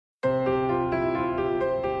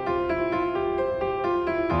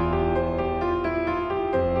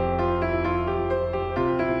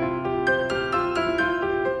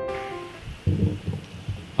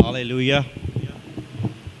Hallelujah.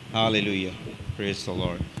 Hallelujah. Praise the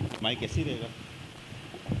Lord. Mic कैसी रहेगा?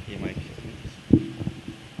 ये माइक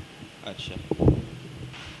अच्छा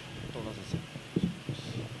थोड़ा सा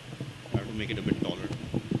I have to make it a bit taller.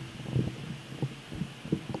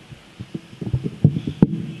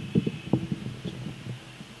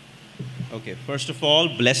 Okay, first of all,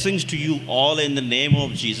 blessings to you all in the name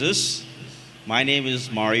of Jesus. My name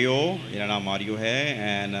is Mario, मेरा नाम Mario है,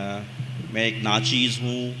 and मैं एक नाचीज़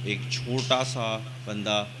हूँ, एक छोटा सा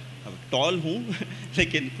बंदा, टॉल हूँ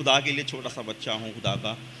लेकिन खुदा के लिए छोटा सा बच्चा हूँ खुदा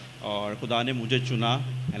का, और खुदा ने मुझे चुना,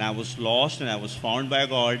 and I was lost and I was found by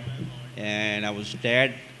God, and I was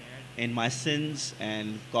dead in my sins,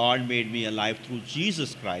 and God made me alive through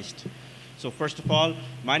Jesus Christ. So first of all,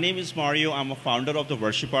 my name is Mario. I'm a founder of the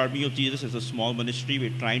Worship Army of Jesus. It's a small ministry.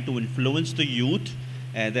 We're trying to influence the youth.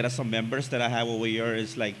 And there are some members that I have over here.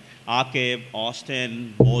 It's like Akib,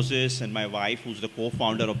 Austin, Moses, and my wife, who's the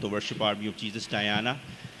co-founder of the Worship Army of Jesus, Diana.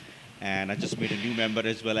 And I just made a new member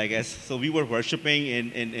as well, I guess. So we were worshiping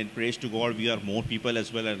in praise to God. We are more people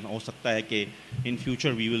as well. And हो सकता है कि in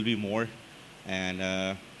future we will be more. And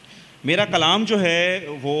मेरा कलाम जो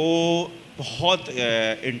है वो बहुत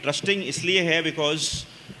interesting इसलिए है because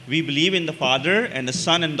we believe in the father and the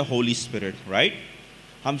sun and the Holi spirit, right.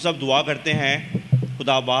 हम सब दुआ करते हैं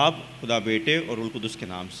खुदा बाप, खुदा बेटे और रूल कुदुस के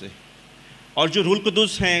नाम से. और जो रूल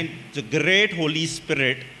कुदुस हैं, the great Holi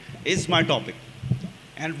spirit is my topic,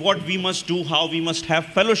 and what we must do, how we must have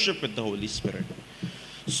fellowship with the Holi spirit.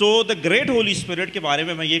 So the great Holi spirit के बारे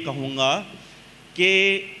में मैं ये कहूँगा कि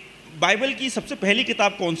बाइबल की सबसे पहली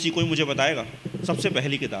किताब कौन सी, कोई मुझे बताएगा? सबसे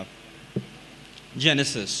पहली किताब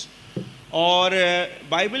जेनेसिस. और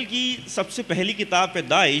बाइबल की सबसे पहली किताब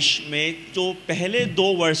पैदाइश में जो पहले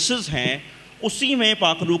 2 वर्सेस हैं उसी में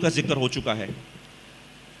पाकरू का जिक्र हो चुका है.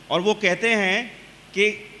 और वो कहते हैं कि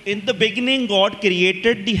in the beginning God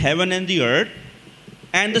created the heaven and the earth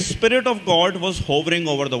and the spirit of God was hovering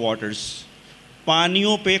over the waters.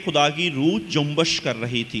 पानियों पे खुदा की रूह जुम्बश कर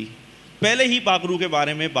रही थी. पहले ही पाकरू के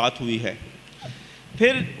बारे में बात हुई है.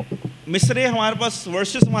 फिर मिसरे हमारे पास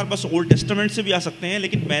वर्सेस हमारे पास ओल्ड टेस्टामेंट से भी आ सकते हैं,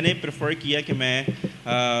 लेकिन मैंने प्रेफर किया कि मैं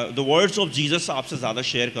द वर्ड्स ऑफ जीसस आपसे ज़्यादा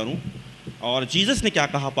शेयर करूं और जीसस ने क्या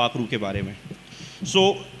कहा पाकरू के बारे में. So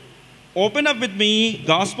open up with me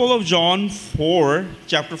gospel of John 4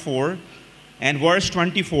 chapter 4 and verse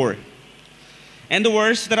 24. And the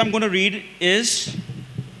verse that I'm going to read is,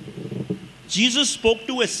 Jesus spoke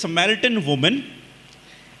to a Samaritan woman,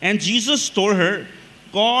 and Jesus told her,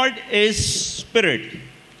 God is spirit,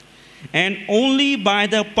 and only by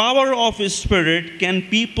the power of his spirit can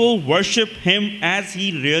people worship him as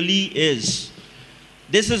he really is.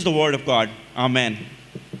 This is the word of God. Amen.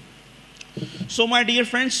 So my dear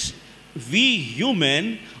friends, we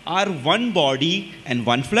human are one body and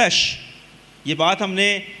one flesh. ये बात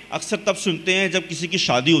हमने अक्सर तब सुनते हैं जब किसी की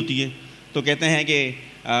शादी होती है, तो कहते हैं कि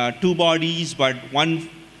 2 bodies but 1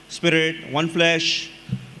 spirit, 1 flesh.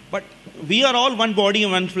 But we are all one body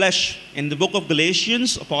and one flesh. In the book of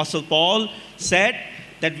Galatians, Apostle Paul said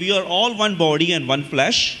that we are all one body and one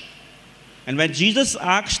flesh. And when Jesus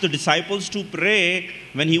asked the disciples to pray,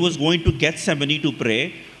 when he was going to Gethsemane to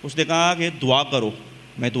pray, उसने कहा कि दुआ करो,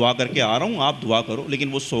 मैं दुआ करके आ रहा हूँ, आप दुआ करो. लेकिन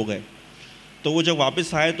वो सो गए. तो वो जब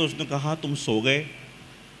वापस आए तो उसने कहा तुम सो गए.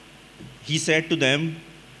 He said to them,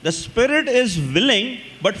 the spirit is willing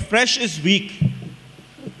but flesh is weak.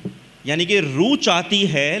 यानी कि रूह चाहती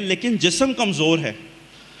है लेकिन जिस्म कमज़ोर है,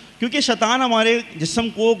 क्योंकि शैतान हमारे जिस्म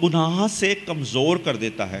को गुनाह से कमज़ोर कर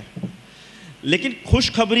देता है. लेकिन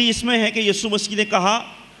खुशखबरी इसमें है कि यीशु मसीह ने कहा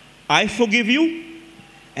I forgive you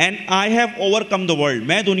and I have overcome the world.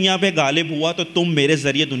 मैं दुनिया पे गालिब हुआ तो तुम मेरे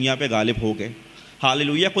ज़रिए दुनिया पे गालिब हो गए.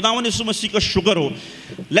 हालेलुया. खुदावंद यीशु मसीह का शुक्र हो.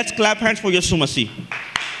 Let's clap hands for Yeshu Masih.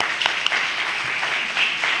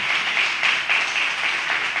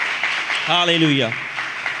 Hallelujah.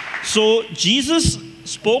 So Jesus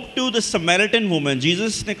spoke to the Samaritan woman.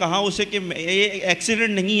 Jesus ने कहा उसे कि ये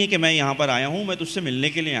एक्सीडेंट नहीं है कि मैं यहाँ पर आया हूँ, मैं तुझसे मिलने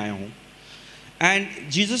के लिए आया हूँ. एंड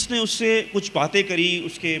जीसस ने उससे कुछ बातें करी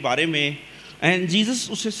उसके बारे में, एंड जीसस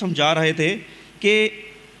उसे समझा रहे थे कि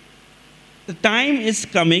the time is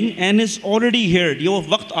coming and is already here. ये वो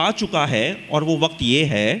वक्त आ चुका है और वो वक्त ये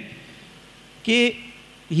है कि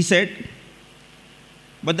he said,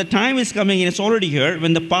 but the time is coming and it's already here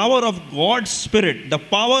when the power of God's Spirit,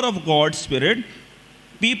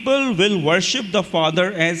 people will worship the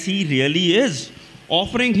Father as he really is,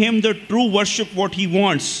 offering him the true worship what he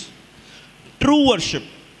wants. True worship.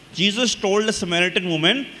 Jesus told the Samaritan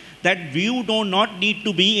woman that we do not need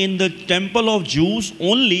to be in the temple of Jews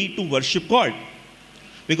only to worship God,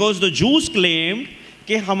 because the Jews claimed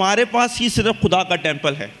कि हमारे पास ही सिर्फ खुदा का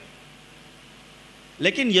temple है.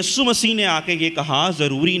 लेकिन यीशु मसीह ने आके ये कहा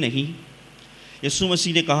ज़रूरी नहीं। यीशु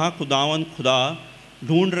मसीह ने कहा खुदावन खुदा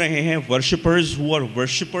ढूंढ रहे हैं worshippers who are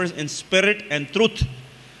worshippers in spirit and truth.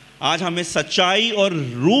 आज हमें सच्चाई और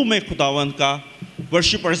रूह में खुदावन का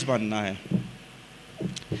वर्शिपर्स बनना है।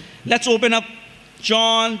 Let's open up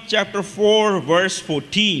John chapter 4 verse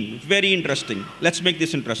 14. Very interesting. Let's make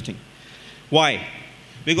this interesting. Why?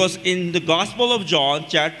 Because in the Gospel of John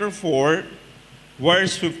chapter 4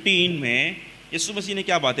 verse 15 में यीशु मसीह ने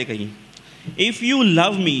क्या बातें कही? If you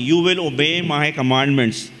love me, you will obey my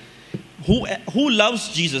commandments. Who loves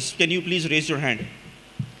Jesus? Can you please raise your hand?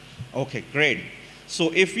 Okay, great.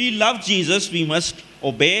 So if we love Jesus, we must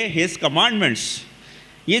obey his commandments.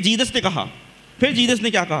 ये Jesus ने कहा। फिर Jesus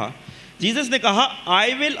ने क्या कहा? Jesus ने कहा,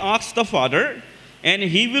 I will ask the Father and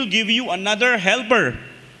he will give you another helper.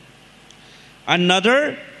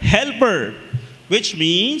 Another helper, which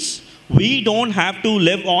means we don't have to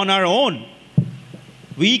live on our own.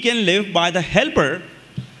 We can live by the helper.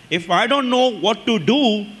 If I don't know what to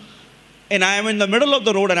do and I am in the middle of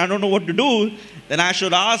the road and I don't know what to do, then I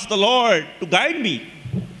should ask the Lord to guide me.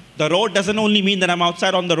 The road doesn't only mean that I'm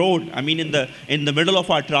outside on the road. I mean in the middle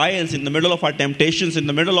of our trials, in the middle of our temptations, in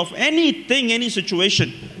the middle of anything, any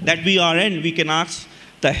situation that we are in, we can ask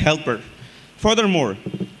the helper. Furthermore,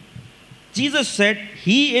 Jesus said,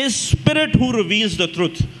 he is Spirit who reveals the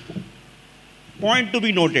truth. Point to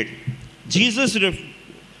be noted. Jesus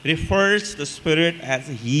refers the Spirit as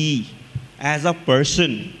he, as a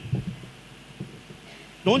person.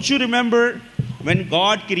 Don't you remember when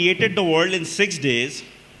God created the world in 6 days?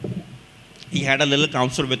 He had a little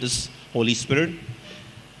council with his Holy Spirit.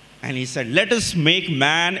 And he said, let us make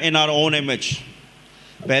man in our own image.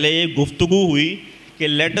 पहले ये गुफ्तगू हुई कि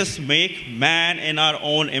let us make man in our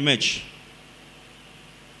own image.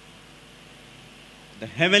 The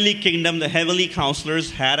heavenly kingdom, the heavenly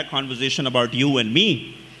counselors had a conversation about you and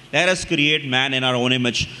me. Let us create man in our own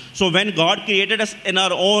image. So when God created us in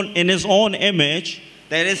his own image,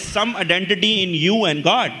 there is some identity in you and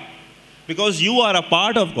God. Because you are a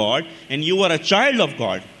part of God and you are a child of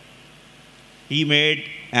God. He made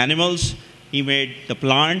animals, he made the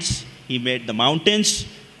plants, he made the mountains,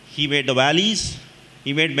 he made the valleys,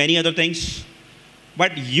 he made many other things.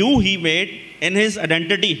 But you he made in his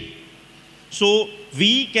identity. So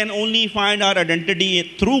we can only find our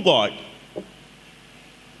identity through God.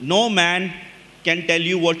 No man can tell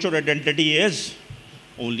you what your identity is.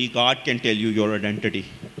 Only God can tell you your identity.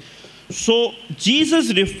 So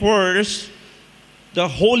Jesus refers the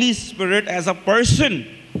Holy Spirit as a person,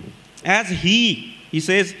 as he. He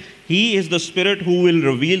says he is the Spirit who will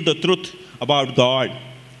reveal the truth about God.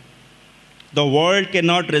 The world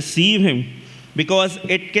cannot receive him because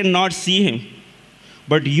it cannot see him.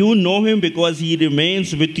 But you know him because he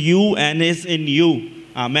remains with you and is in you.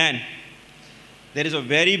 Amen. There is a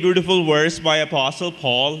very beautiful verse by Apostle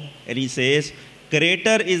Paul, and he says,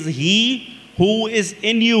 greater is he who is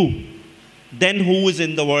in you than who is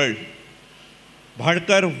in the world.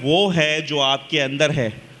 बढ़कर वो है जो आपके अंदर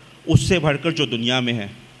है, उससे बढ़कर जो दुनिया में है.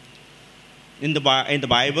 In the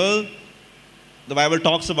Bible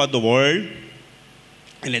talks about the world,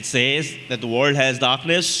 and it says that the world has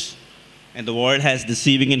darkness and the world has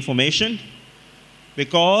deceiving information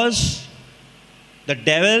because the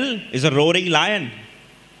devil is a roaring lion.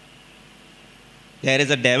 There is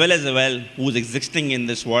a devil as well who is existing in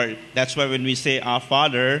this world. That's why when we say, our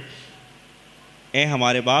Father, ए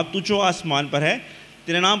हमारे बाप तू जो आसमान पर है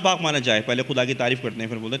तेरा नाम पाक माना जाए, पहले खुदा की तारीफ़ करते हैं,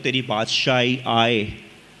 फिर बोलते हैं तेरी बादशाही आए,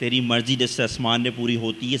 तेरी मर्ज़ी जैसे आसमान में पूरी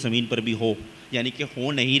होती है ज़मीन पर भी हो. यानी कि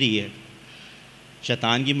हो नहीं रही है.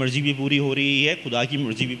 शैतान की मर्ज़ी भी पूरी हो रही है, खुदा की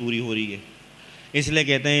मर्ज़ी भी पूरी हो रही है. इसलिए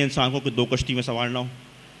कहते हैं इंसान को कि दो कश्ती में सवार ना हो,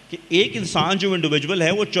 कि एक इंसान जो इंडिविजुअल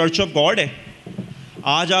है वो चर्च ऑफ गॉड है.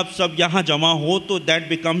 आज आप सब यहाँ जमा हो तो that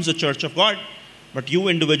becomes the church of God, but you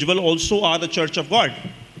individual also are the church of God.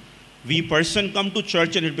 We person come to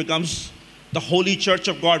church and it becomes the holy church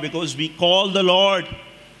of God because we call the Lord,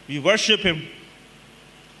 we worship him,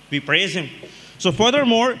 we praise him. So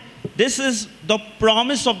furthermore, this is the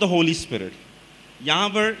promise of the Holy Spirit. यहाँ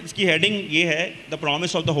पर इसकी heading ये है, the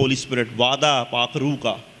promise of the Holy Spirit, वादा पाक रूह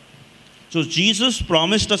का. So Jesus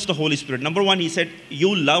promised us the Holy Spirit. Number one, he said,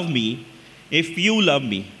 you love me. If you love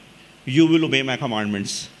me, you will obey my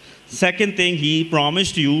commandments. Second thing, he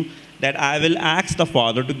promised you that I will ask the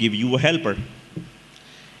Father to give you a helper.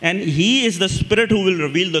 And he is the Spirit who will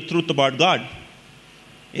reveal the truth about God.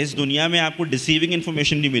 इस दुनिया में आपको deceiving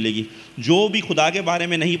information नहीं मिलेगी. जो भी खुदा के बारे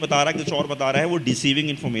में नहीं बता रहा, कुछ और बता रहा है, वो डिसीविंग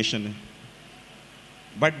इन्फॉर्मेशन है.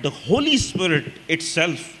 But the Holy Spirit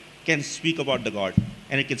itself can speak about the God.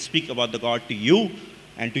 And it can speak about the God to you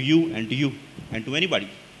and to you and to you and to anybody.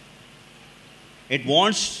 It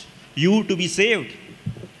wants you to be saved.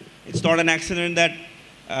 It's not an accident that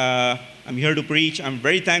I'm here to preach. I'm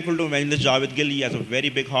very thankful to Evangelist Javed Gill. He has a very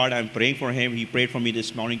big heart. I'm praying for him. He prayed for me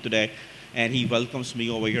this morning today, and he welcomes me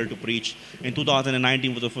over here to preach. In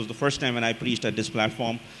 2019 was the first time when I preached at this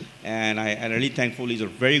platform, and I'm really thankful. He's a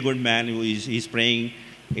very good man. He's praying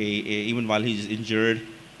even while he's injured,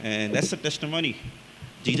 and that's a testimony.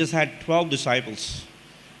 Jesus had 12 disciples,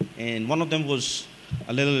 and one of them was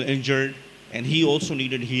a little injured, and he also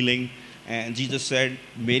needed healing. And Jesus said,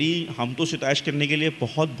 हम तो शितायश करने के लिए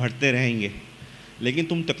बहुत भरते रहेंगे, लेकिन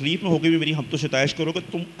तुम तकलीफ में होकर भी हम तो शितायश करोगे,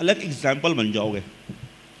 तुम अलग एग्जाम्पल बन जाओगे.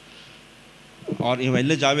 और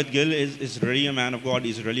Evangelist Javed Gill is really a man of God.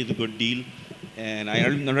 He's really the good deal, and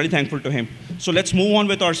I'm really thankful to him. So let's move on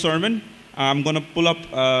with our sermon. I'm going to pull up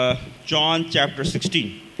John chapter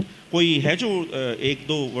 16. कोई है जो एक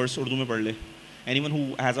दो verse Urdu में पढ़ ले? Anyone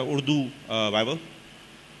who has a Urdu Bible?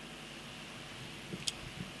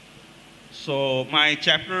 So my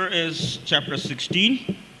chapter is chapter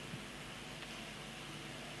 16,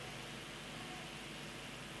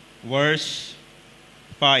 verse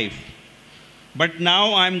 5. But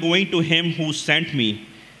now I'm going to him who sent me,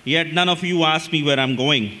 yet none of you ask me where I'm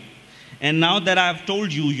going. And now that I have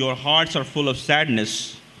told you, your hearts are full of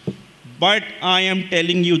sadness. But I am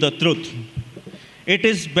telling you the truth. It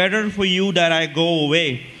is better for you that I go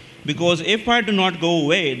away, because if I do not go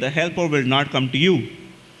away, the helper will not come to you.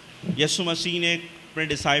 यीशु मसीह ने अपने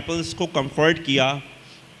disciples को comfort किया,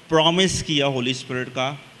 promise किया Holi spirit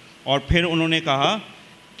का, और फिर उन्होंने कहा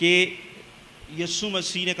कि यीशु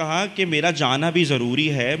मसीह ने कहा कि मेरा जाना भी ज़रूरी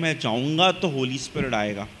है, मैं जाऊंगा तो होली स्पिरिट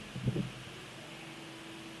आएगा.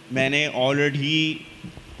 मैंने ऑलरेडी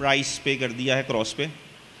प्राइस पे कर दिया है क्रॉस पे,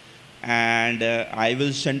 and I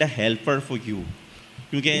will send a helper for you,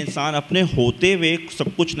 क्योंकि इंसान अपने होते हुए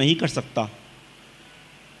सब कुछ नहीं कर सकता.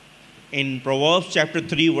 In Proverbs chapter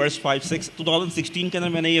 3 verse 5-6, 2016 के अंदर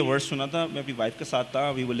मैंने ये वर्स सुना था. मैं अपनी वाइफ के साथ था.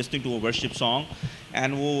 We were listening to a worship song,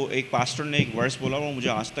 and वो एक पास्टर ने एक वर्स बोला, वो मुझे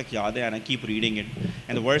आज तक याद है, and I keep reading it.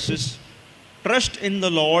 And the verse is, trust in the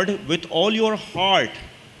Lord with all your heart,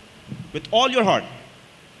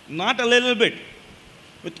 not a little bit,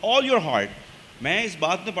 with all your heart. मैं इस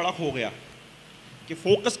बात में बड़ा खो गया कि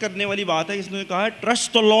फोकस करने वाली बात है. इसने कहा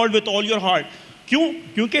trust the Lord with all your heart. क्यों?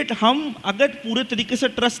 क्योंकि हम अगर पूरे तरीके से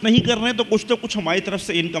ट्रस्ट नहीं कर रहे हैं तो कुछ तो कुछ हमारी तरफ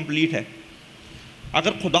से इनकम्प्लीट है.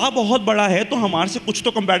 अगर खुदा बहुत बड़ा है तो हमारे से कुछ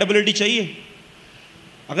तो कंपैटिबिलिटी चाहिए.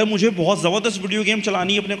 अगर मुझे बहुत ज़बरदस्त वीडियो गेम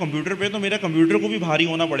चलानी है अपने कंप्यूटर पे, तो मेरा कंप्यूटर को भी भारी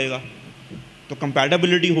होना पड़ेगा, तो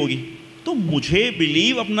कंपैटिबिलिटी होगी. तो मुझे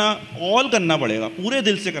बिलीव अपना ऑल करना पड़ेगा, पूरे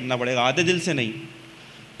दिल से करना पड़ेगा, आधे दिल से नहीं.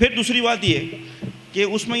 फिर दूसरी बात ये कि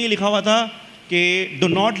उसमें ये लिखा हुआ था कि do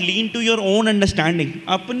not lean to your own understanding.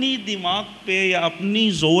 अपनी दिमाग पे या अपनी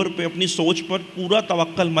ज़ोर पे, अपनी सोच पर पूरा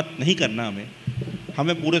तवक्कल मत नहीं करना.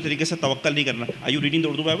 हमें पूरे तरीके से तवक्कल नहीं करना. Are you reading the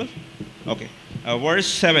Urdu Bible? Okay.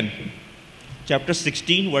 Verse 7, chapter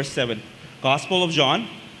 16 verse 7, gospel of John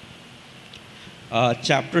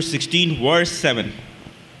chapter 16 verse 7.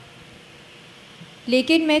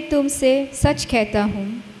 लेकिन मैं तुमसे सच कहता हूँ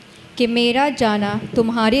कि मेरा जाना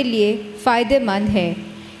तुम्हारे लिए फ़ायदेमंद है,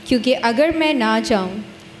 क्योंकि अगर मैं ना जाऊं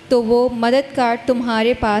तो वो मददगार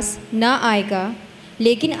तुम्हारे पास ना आएगा,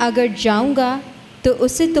 लेकिन अगर जाऊंगा तो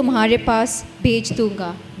उसे तुम्हारे पास भेज दूंगा.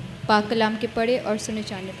 पाक कलाम के पढ़े और सुने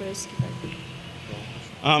जानने पर उसकी बात.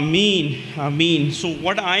 Ameen, Ameen. So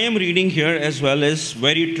what I am reading here as well is,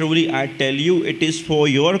 very truly I tell you, it is for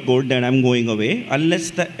your good that I am going away,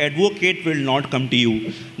 unless the advocate will not come to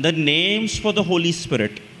you. The names for the Holy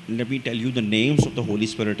Spirit, let me tell you, the names of the Holy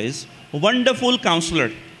Spirit is Wonderful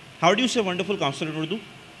Counselor. How do you say wonderful counselor in Urdu?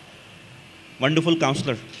 Wonderful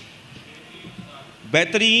counselor.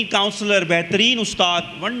 Behreen counselor, Behreen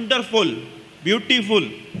ustad, wonderful, beautiful.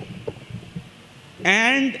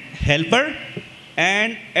 And helper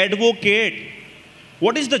and advocate.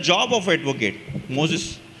 What is the job of advocate?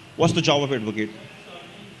 Moses, what's the job of advocate?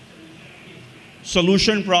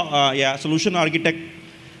 Solution architect,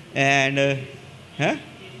 and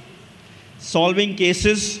solving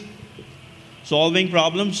cases, solving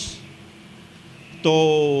problems.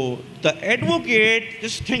 So the advocate,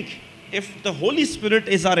 just think, if the Holy Spirit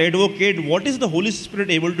is our advocate, what is the Holy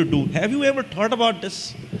Spirit able to do? Have you ever thought about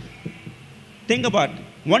this? Think about it.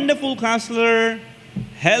 Wonderful counselor,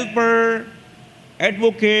 helper,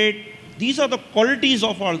 advocate. These are the qualities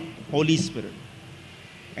of our Holy Spirit.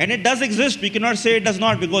 And it does exist. We cannot say it does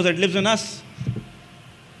not, because it lives in us.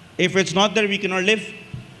 If it's not there, we cannot live.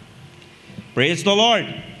 Praise the Lord.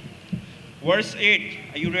 Verse 8.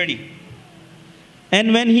 Are you ready?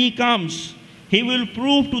 And when he comes, he will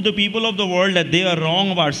prove to the people of the world that they are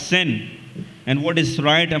wrong about sin and what is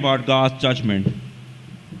right about God's judgment.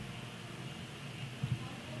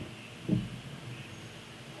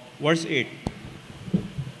 Verse 8.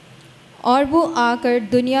 और वो आकर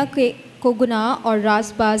दुनिया को गुनाह और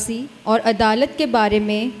रासबाजी और अदालत के बारे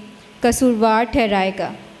में कसूरवार ठहराएगा।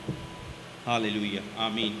 Hallelujah.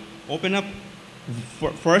 Amen. Open up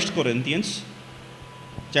 1 Corinthians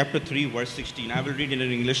chapter 3 verse 16. I will read it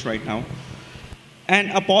in English right now.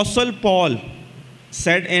 And Apostle Paul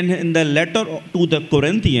said in the letter to the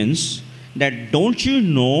Corinthians that don't you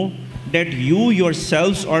know that you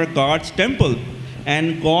yourselves are God's temple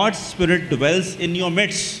and God's Spirit dwells in your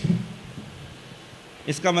midst.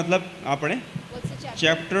 इसका मतलब आप पढ़ें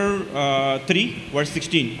chapter 3 verse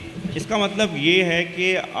 16। इसका मतलब ये है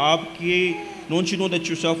कि आपके don't you know that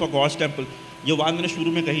yourself are God's temple. ये बात मैंने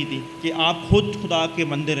शुरू में कही थी कि आप खुद खुदा के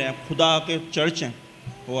मंदिर हैं, खुदा के चर्च हैं।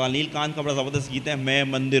 वो अनिल कांत का बड़ा ज़बरदस्त गीत है, मैं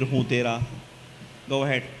मंदिर हूँ तेरा। Go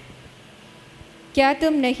ahead. क्या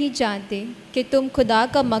तुम नहीं जानते कि तुम खुदा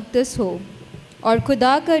का मक़दस हो और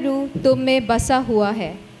खुदा का रूह तुम में बसा हुआ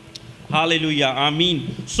है। Hallelujah. Amen.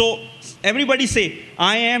 So everybody say,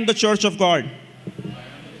 I am the church of God.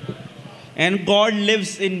 And God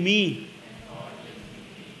lives in me.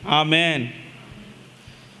 Amen.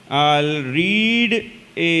 I'll read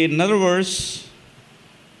another verse.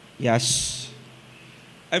 Yes.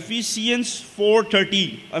 Ephesians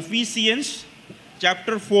 4:30. Ephesians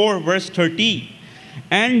chapter 4 verse 30.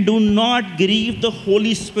 And do not grieve the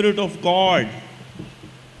Holy Spirit of God,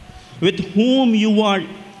 with whom you are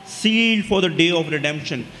sealed for the day of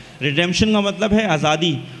redemption. Redemption का मतलब है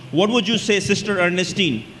आज़ादी. What would you say, Sister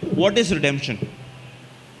Ernestine? What is redemption?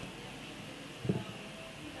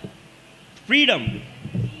 Freedom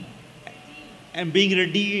and being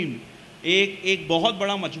redeemed. एक बहुत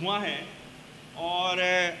बड़ा मजमुआ है और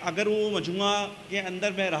अगर वो मजमुआ के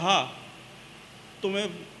अंदर मैं रहा तो मैं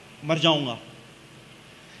मर जाऊंगा,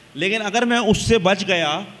 लेकिन अगर मैं उससे बच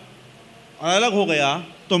गया और अलग हो गया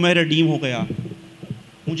तो मैं रिडीम हो गया,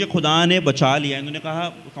 मुझे खुदा ने बचा लिया। इन्होंने कहा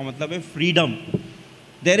का मतलब है freedom.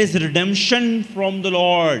 There is redemption from the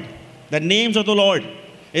Lord. The names of the Lord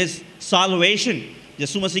is solvation.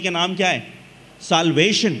 यीशु मसीह का नाम क्या है?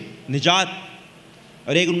 साल्वेशन, निजात।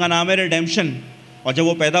 और एक उनका नाम है रिडेम्पशन। और जब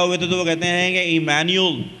वो पैदा हुए थे तो वो कहते हैं कि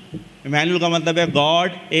इमैनुअल। इमैनुअल का मतलब है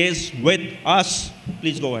God is with us.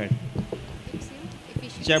 Please go ahead.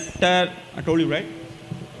 Chapter I told you right,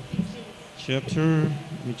 chapter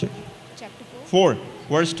 4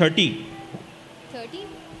 verse 30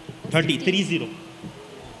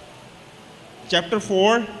 chapter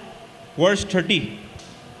 4 verse 30।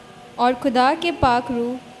 और खुदा के पाक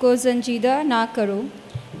रूह को संजीदा ना करो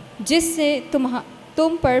जिससे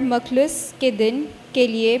तुम पर मखलूस के दिन के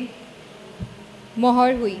लिए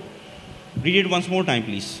मोहर हुई। read it once more time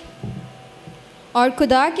please। और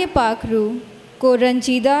खुदा के पाक रूह को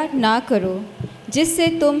रंजीदा ना करो जिससे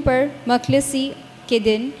तुम पर मखलूसी के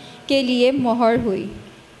दिन के लिए मोहर हुई।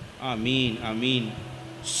 Amen, amen.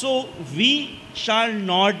 So we shall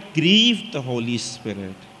not grieve the Holy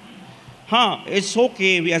Spirit. It's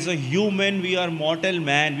okay. We, as a human, we are mortal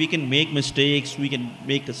man. We can make mistakes. We can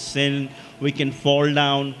make a sin. We can fall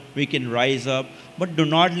down. We can rise up. But do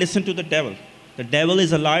not listen to the devil. The devil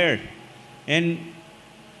is a liar. And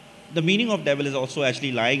the meaning of devil is also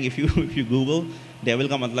actually lying. If you Google, devil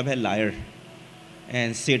का मतलब है liar.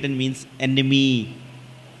 And Satan means enemy.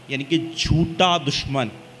 यानी कि झूठा दुश्मन।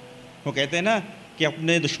 वो कहते हैं ना कि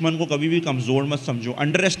अपने दुश्मन को कभी भी कमज़ोर मत समझो,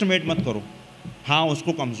 अंडर एस्टिमेट मत करो। हाँ,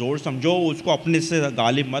 उसको कमज़ोर समझो, उसको अपने से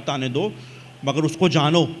गालिब मत आने दो, मगर उसको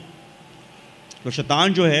जानो। तो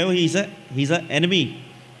शैतान जो है he is a enemy,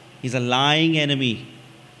 he is a lying enemy.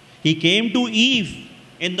 He came to ewe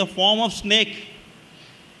in the form of snake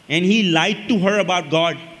and he light to her about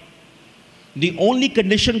God. The only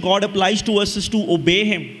condition God applies to us is to obey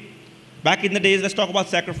him. Back in the days, let's talk about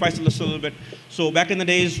sacrifice a little bit. So back in the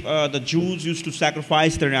days, the Jews used to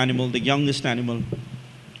sacrifice their animal, the youngest animal.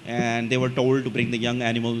 And they were told to bring the young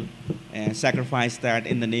animal and sacrifice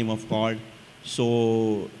that in the name of God. So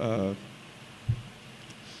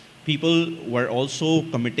people were also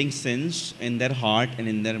committing sins in their heart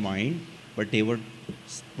and in their mind, but they were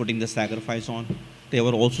putting the sacrifice on. They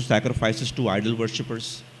were also sacrifices to idol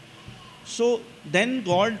worshippers. So then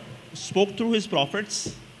God spoke through his prophets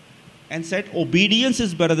and said, obedience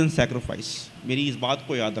is better than sacrifice. मेरी इस बात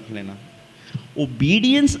को याद रख लेना।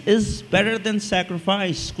 Obedience is better than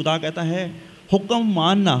sacrifice. खुदा कहता है हुक्म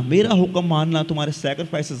मानना, मेरा हुक्म मानना तुम्हारे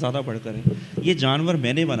सैक्रिफाइस से ज़्यादा बढ़कर है। ये जानवर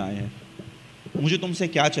मैंने बनाए हैं, मुझे तुमसे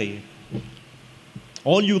क्या चाहिए?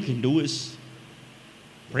 All you can do is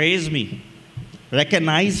praise me,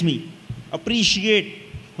 recognize me, appreciate.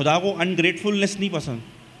 खुदा को अनग्रेटफुलनेस नहीं पसंद।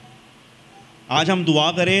 आज हम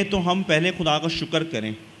दुआ करें तो हम पहले खुदा का शुक्र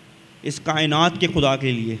करें इस कायनात के खुदा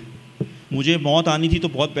के लिए। मुझे मौत आनी थी तो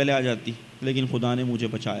बहुत पहले आ जाती, लेकिन खुदा ने मुझे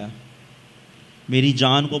बचाया, मेरी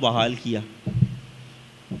जान को बहाल किया।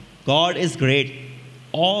 God is great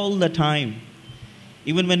all the time.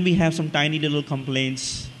 Even when we have some tiny little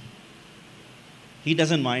complaints, He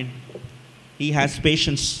doesn't mind. He has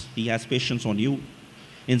patience. He has patience on you.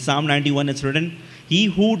 In Psalm 91 it's written, He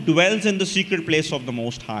who dwells in the secret place of the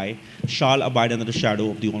Most High shall abide under the shadow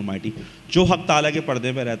of the Almighty. जो हक ताला के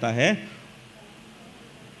पर्दे में रहता है,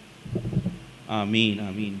 Ameen,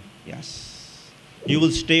 Ameen, yes, you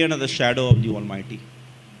will stay under the shadow of the Almighty.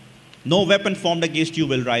 No weapon formed against you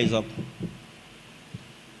will rise up.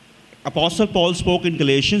 Apostle Paul spoke in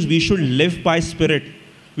Galatians, we should live by Spirit.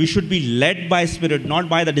 We should be led by Spirit, not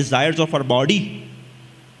by the desires of our body.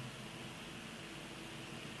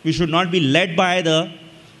 We should not be led by the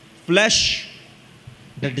flesh,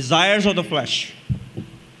 the desires of the flesh.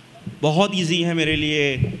 बहुत easy है मेरे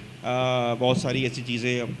लिए बहुत सारी ऐसी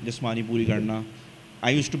चीज़ें जिस्मानी पूरी करना.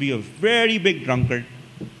 I used to be a very big drunkard.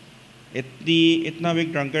 इतना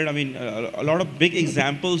big drunkard, I mean a lot of big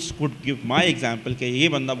examples could give my example कि ये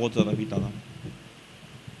बंदा बहुत ज़्यादा पीता था.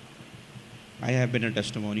 I have been a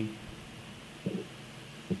testimony.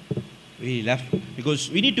 We left because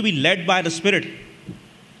we need to be led by the Spirit.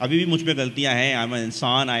 अभी भी मुझ में गलतियाँ हैं. I'm an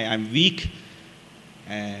इंसान. I'm weak.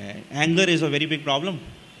 Anger is a very big problem.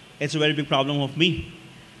 It's a very big problem of me.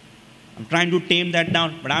 I'm trying to tame that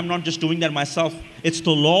down, but I'm not just doing that myself. It's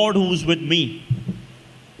the Lord who is with me.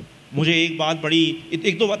 मुझे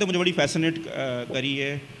एक दो बातें मुझे बड़ी fascinate करी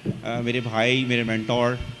है मेरे भाई, मेरे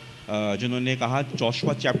मेंटोर, जिन्होंने कहा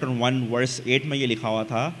जोशुआ चैप्टर 1 वर्स 8 में ये लिखा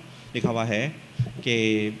हुआ है कि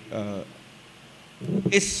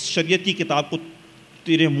इस शरीयत की किताब को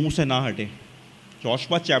तेरे मुंह से ना हटे.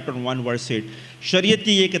 जोशुआ चैप्टर 1 वर्स 8, शरीयत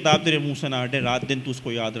की ये किताब तेरे मुंह से ना हटे, रात दिन तू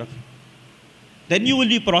उसको याद रख. Then you will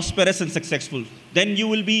be prosperous and successful. Then you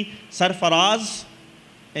will be Sarfaraz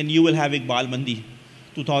and you will have Iqbal मंदी.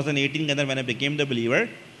 2018 के अंदर मैंने became the believer.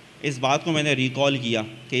 इस बात को मैंने रिकॉल किया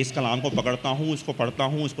कि इस कलाम को पकड़ता हूँ, इसको पढ़ता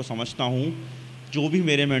हूँ, इसको समझता हूँ. जो भी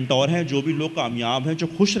मेरे मेंटोर हैं, जो भी लोग कामयाब हैं, जो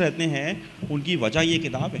खुश रहते हैं, उनकी वजह ये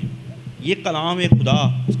किताब है. ये कलाम है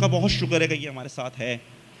खुदा, उसका बहुत शुक्र है कि ये हमारे साथ है.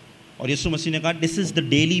 और यीशु मसीह ने कहा this is the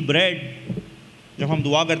daily bread. जब हम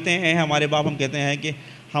दुआ करते हैं हमारे बाप, हम कहते हैं कि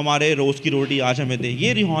हमारे रोज़ की रोटी आज हमें दे.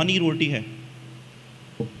 ये रूहानी रोटी है.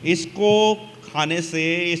 इसको खाने से,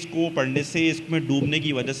 इसको पढ़ने से, इसमें डूबने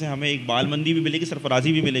की वजह से हमें एक बालमंदी भी मिलेगी,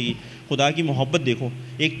 सरफराजी भी मिलेगी. खुदा की मोहब्बत देखो.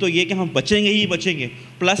 एक तो ये कि हम बचेंगे ही बचेंगे,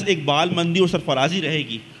 प्लस एक बालमंदी और सरफराजी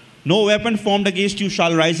रहेगी. No weapon formed against you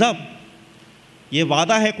shall rise up. ये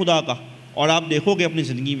वादा है खुदा का, और आप देखोगे अपनी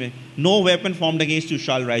ज़िंदगी में, no weapon formed against you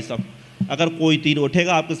shall rise up. अगर कोई तीर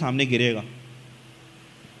उठेगा आपके सामने गिरेगा.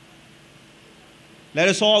 Let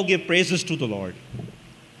us all give praises to the Lord.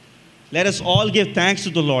 Let us all give thanks to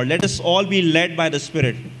the Lord. Let us all be led by the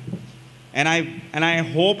Spirit. And I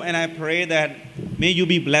hope and I pray that may you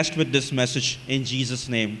be blessed with this message in Jesus'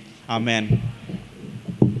 name. Amen.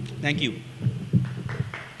 Thank you.